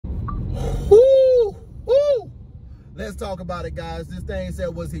let's talk about it, guys. This thing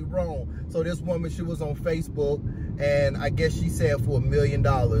said, was he wrong? So this woman, she was on Facebook, and I guess she said for $1 million,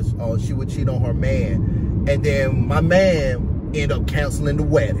 she would cheat on her man. And then my man ended up canceling the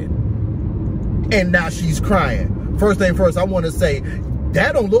wedding. And now she's crying. First thing first, I want to say,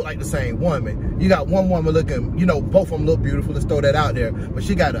 that don't look like the same woman. You got one woman looking, you know, both of them look beautiful. Let's throw that out there. But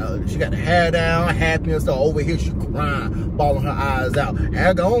she got the hair down, happy and stuff. Over here, she crying, bawling her eyes out. And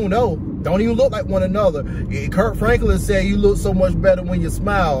I don't know. Don't even look like one another. Kurt Franklin said you look so much better when you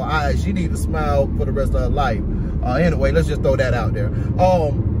smile. She need to smile for the rest of her life. Anyway, let's just throw that out there.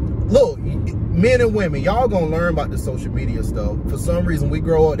 Look, men and women, y'all gonna learn about the social media stuff. For some reason, we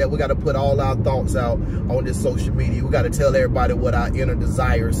grow up that we gotta put all our thoughts out on this social media. We gotta tell everybody what our inner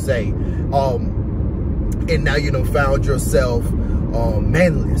desires say. And now you done found yourself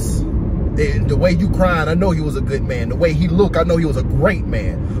manless. The way you crying, I know he was a good man. The way he looked, I know he was a great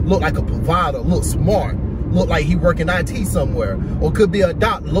man. Looked like a provider, looked smart. Looked like he work in IT somewhere. Or could be a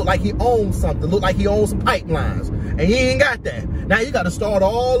doctor. Looked like he owns something. Looked like he owns some pipelines. And he ain't got that. Now you got to start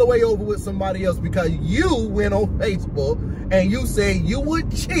all the way over with somebody else because you went on Facebook and you said you would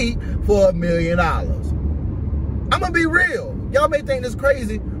cheat for $1 million. I'm going to be real. Y'all may think this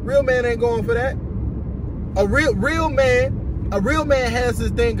crazy. Real man ain't going for that. A real man has to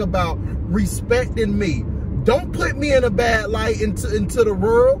think about respecting me. Don't put me in a bad light into the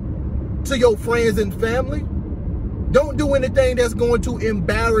world, to your friends and family. Don't do anything that's going to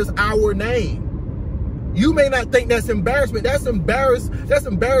embarrass our name. You may not think that's embarrassment. That's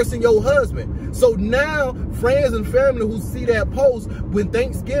embarrassing your husband. So now, friends and family who see that post when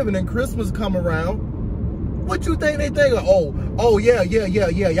Thanksgiving and Christmas come around, what you think they think? Oh yeah,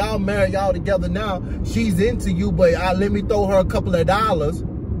 y'all married, y'all together now. She's into you, but let me throw her a couple of dollars.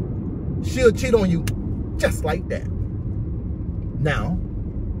 She'll cheat on you just like that. Now,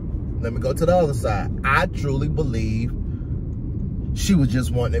 let me go to the other side. I truly believe she was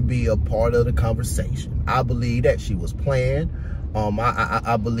just wanting to be a part of the conversation. I believe that she was playing.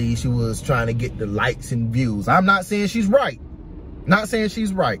 I believe she was trying to get the likes and views. I'm not saying she's right. Not saying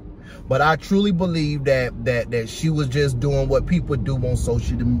she's right. But I truly believe that she was just doing what people do on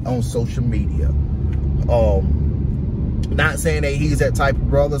social media. Not saying that he's that type of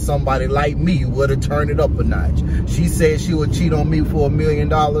brother. Somebody like me would have turned it up a notch. She said she would cheat on me for $1 million.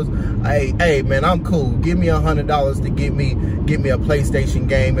 Hey man, I'm cool. Give me $100 to get me a PlayStation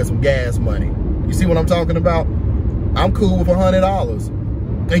game and some gas money. You see what I'm talking about? I'm cool with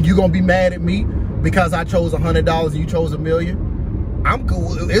 $100. And you gonna be mad at me because I chose $100 and you chose $1 million? I'm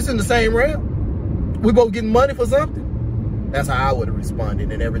cool. It's in the same realm. We both getting money for something. That's how I would have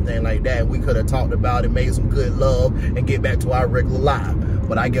responded and everything like that. We could have talked about it, made some good love, and get back to our regular life.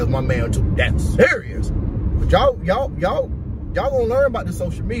 But I guess my man took that serious. But y'all gonna learn about the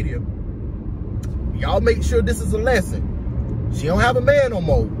social media. Y'all make sure this is a lesson. She don't have a man no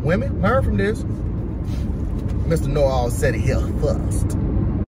more. Women, learn from this. Mr. Know-All said it here first.